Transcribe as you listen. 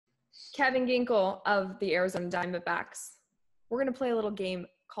Kevin Ginkel of the Arizona Diamondbacks. We're going to play a little game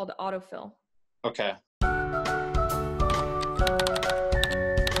called Autofill. Okay.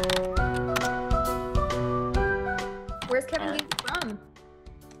 Where's Kevin Ginkel from?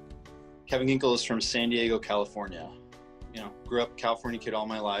 Kevin Ginkel is from San Diego, California. Grew up a California kid all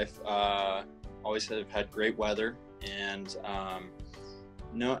my life. Always have had great weather and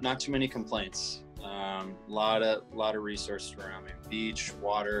not too many complaints. Lot of resources around me: beach,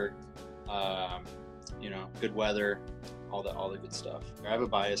 water, good weather, all the good stuff. I have a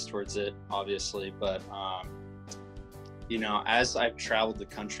bias towards it, obviously, but as I've traveled the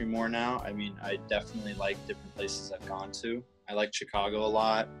country more now, I definitely like different places I've gone to. I like Chicago a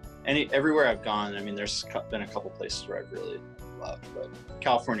lot. Everywhere I've gone, there's been a couple places where I've really loved, but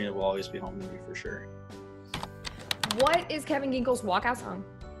California will always be home to me for sure. What is Kevin Ginkel's walkout song?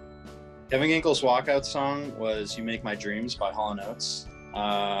 Kevin Ginkel's walkout song was "You Make My Dreams" by Hall & Oates.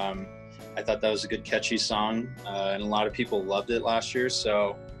 I thought that was a good, catchy song, and a lot of people loved it last year.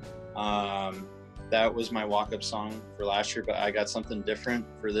 So that was my walk-up song for last year, but I got something different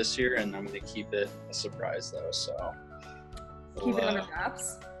for this year, and I'm going to keep it a surprise though. So keep it under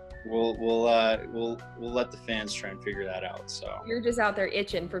wraps. We'll let the fans try and figure that out. So you're just out there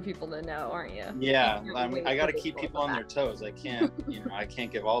itching for people to know, aren't you? Yeah, I got to keep people on their toes. I can't, I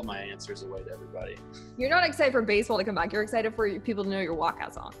can't give all my answers away to everybody. You're not excited for baseball to come back. You're excited for people to know your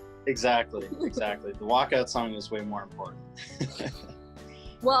walkout song. Exactly. The walkout song is way more important.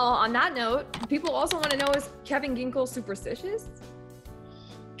 Well, on that note, people also want to know, is Kevin Ginkel superstitious?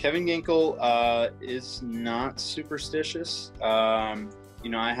 Kevin Ginkel is not superstitious.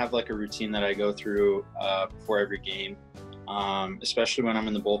 I have like a routine that I go through before every game. Especially when I'm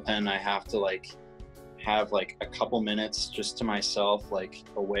in the bullpen, I have to have a couple minutes just to myself,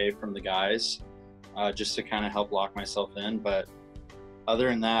 away from the guys, just to kind of help lock myself in. But other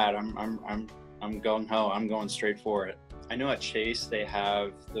than that, I'm going ho. I'm going straight for it. I know at Chase they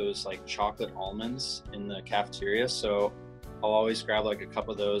have those chocolate almonds in the cafeteria, so I'll always grab a cup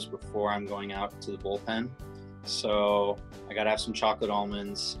of those before I'm going out to the bullpen. So I gotta have some chocolate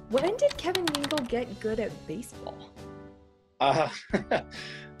almonds. When did Kevin Ginkel get good at baseball? A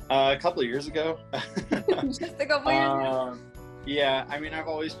couple of years ago. Just a couple years ago. Yeah, I've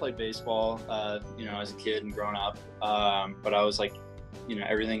always played baseball, as a kid and grown up. But I was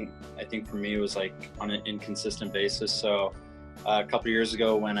everything I think for me was on an inconsistent basis. So a couple of years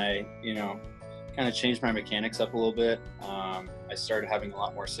ago when I, kind of changed my mechanics up a little bit, I started having a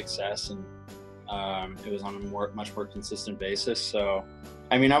lot more success, and it was on a much more consistent basis. So,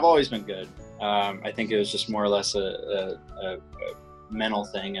 I've always been good. I think it was just more or less a mental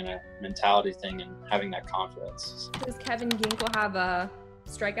thing and a mentality thing, and having that confidence. Does Kevin Ginkel have a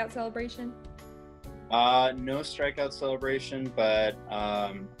strikeout celebration? No strikeout celebration, but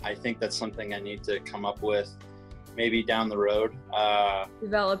I think that's something I need to come up with maybe down the road.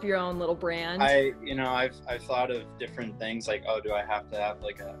 Develop your own little brand. I've thought of different things do I have to have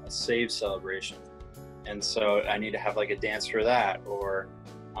a save celebration? And so I need to have a dance for that, or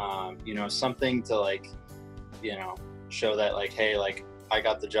something to show that hey, I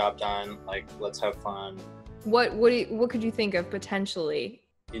got the job done, let's have fun. What could you think of potentially?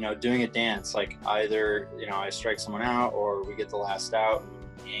 Doing a dance, either I strike someone out or we get the last out in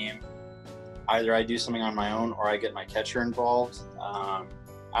the game. Either I do something on my own or I get my catcher involved.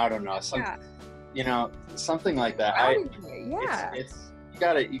 I don't know, something like that. It's you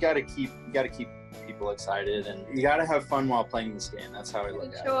gotta keep people excited, and you gotta have fun while playing this game. That's how I look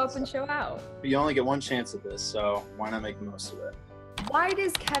at it. Show up and show out. But you only get one chance at this, so why not make the most of it? Why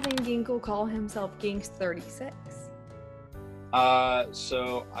does Kevin Ginkel call himself Ginks 36?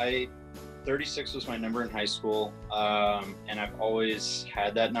 36 was my number in high school, and I've always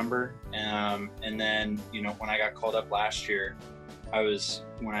had that number. And then, when I got called up last year,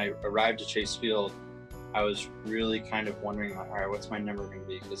 when I arrived at Chase Field, I was really kind of wondering, all right, what's my number going to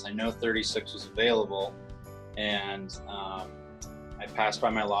be? Because I know 36 was available, and I passed by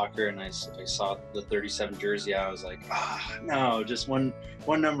my locker and I saw the 37 jersey. I was like, no, just one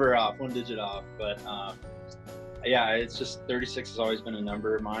number off, one digit off. But yeah, it's just 36 has always been a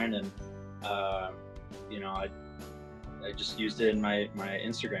number of mine, and I just used it in my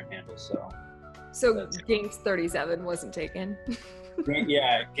Instagram handle. So Ginks 37 wasn't taken.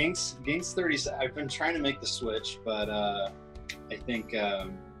 Yeah, Ginks 37. I've been trying to make the switch, but I think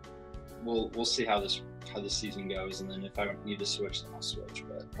we'll see how this season goes, and then if I need to switch, then I'll switch.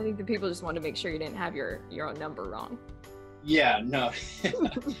 But I think the people just wanted to make sure you didn't have your own number wrong. Yeah, no.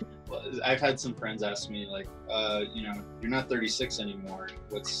 Well, I've had some friends ask me you're not 36 anymore.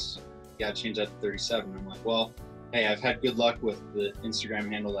 You gotta change that to 37. I'm like, well, hey, I've had good luck with the Instagram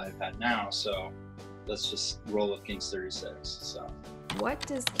handle that I've had now, so let's just roll with Ginks36. So, What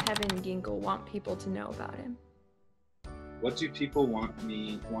does Kevin Ginkel want people to know about him? what do people want to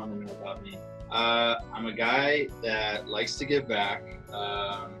know about me? I'm a guy that likes to give back.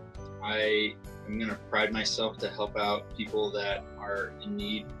 I am going to pride myself to help out people that are in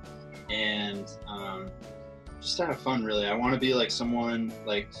need, and just to have fun, really. I want to be like someone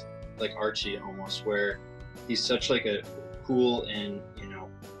like Archie almost, where he's such like a cool and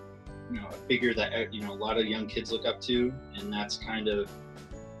a figure that a lot of young kids look up to, and that's kind of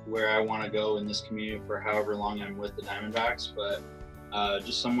where I want to go in this community for however long I'm with the Diamondbacks. But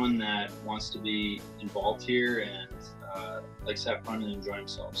just someone that wants to be involved here and likes to have fun and enjoy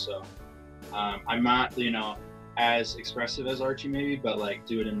himself. So I'm not as expressive as Archie maybe, but like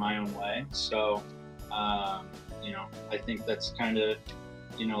do it in my own way. So I think that's kind of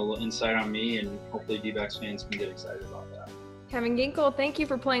a little insight on me, and hopefully D-backs fans can get excited about that. Kevin Ginkel, thank you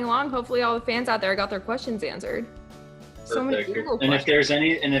for playing along. Hopefully all the fans out there got their questions answered. So many Google and questions.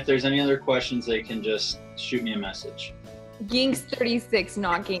 if there's any other questions, they can just shoot me a message. Ginks36,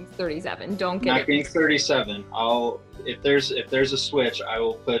 not Ginks37. Don't get Not it. Ginks37. If there's a switch, I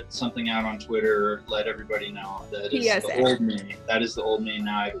will put something out on Twitter or let everybody know that is PSA. the old me. That is the old me.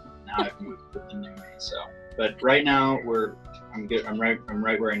 Now I've moved to the new me. So, but right now I'm good. I'm right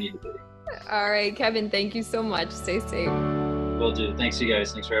where I need to be. All right, Kevin, thank you so much. Stay safe. Will do. Thanks, you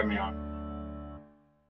guys. Thanks for having me on.